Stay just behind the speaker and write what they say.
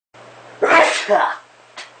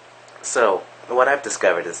So, what I've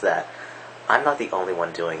discovered is that I'm not the only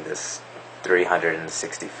one doing this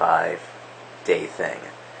 365-day thing.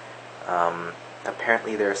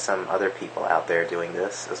 Apparently there are some other people out there doing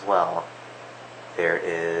this as well. There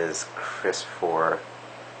is Chris for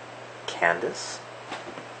Candace.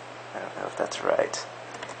 I don't know if that's right.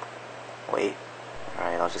 Wait.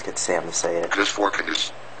 Alright, I'll just get Sam to say it. Chris for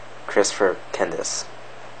Candace. Chris for Candace.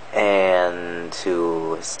 And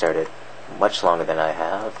who started much longer than I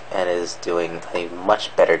have, and is doing a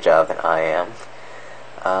much better job than I am.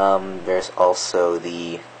 There's also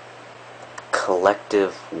the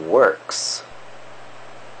Collective Works,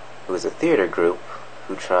 who is a theater group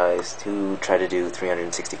who try to do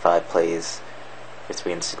 365 plays for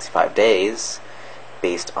 365 days,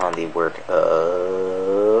 based on the work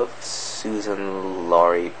of Susan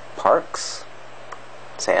Laurie Parks.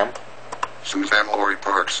 Sam? Susan Laurie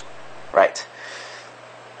Parks. Right.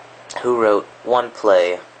 Who wrote one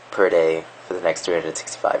play per day for the next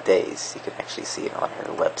 365 days. You can actually see it on her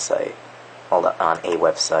website. Well, on a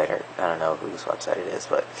website, or I don't know whose website it is,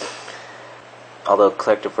 but although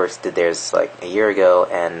Collective Works did theirs like a year ago,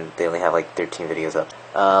 and they only have like 13 videos up.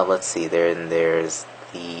 Let's see, there's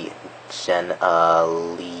the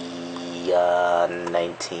Leah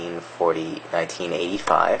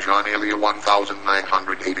 1985. John Elia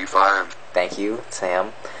 1985. Thank you,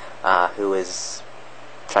 Sam, who is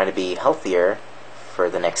trying to be healthier for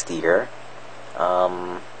the next year.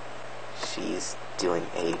 She's doing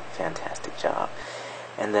a fantastic job.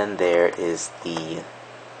 And then there is the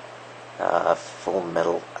Full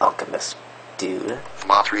Metal Alchemist dude.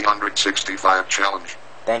 My 365 challenge.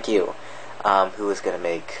 Thank you. Who is going to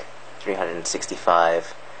make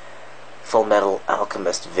 365 Full Metal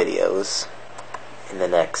Alchemist videos in the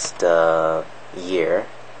next year.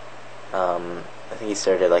 I think he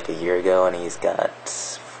started like a year ago, and he's got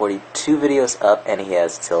 42 videos up, and he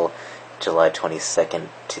has till July 22nd,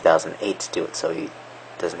 2008 to do it, so he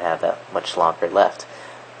doesn't have that much longer left.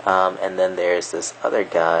 And then there's this other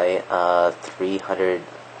guy,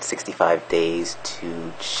 365 Days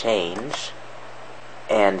to Change,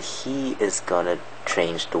 and he is gonna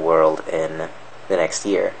change the world in the next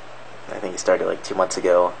year. I think he started like 2 months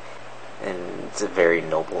ago, and it's a very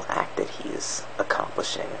noble act that he's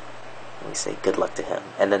accomplishing. And we say good luck to him.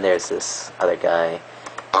 And then there's this other guy,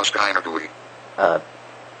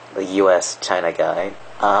 the U.S. China guy,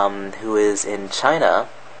 who is in China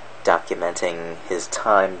documenting his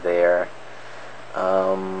time there,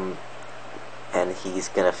 and he's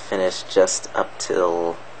gonna finish just up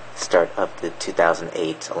till start of the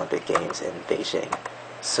 2008 Olympic Games in Beijing.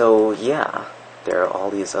 So yeah, there are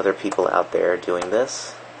all these other people out there doing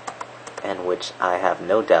this, and which I have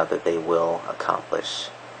no doubt that they will accomplish.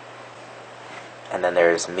 And then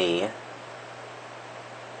there's me,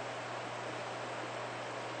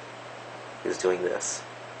 who's doing this.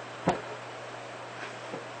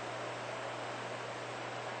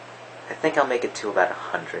 I think I'll make it to about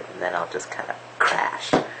 100, and then I'll just kind of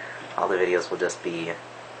crash. All the videos will just be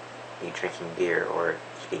me drinking beer or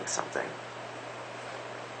eating something.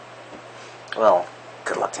 Well,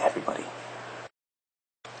 good luck to everybody.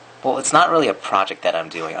 Well, it's not really a project that I'm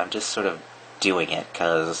doing. I'm just sort of doing it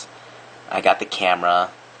because I got the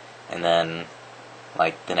camera, and then,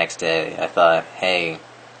 like, the next day I thought, hey,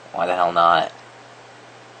 why the hell not?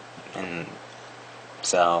 And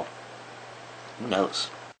so, who knows?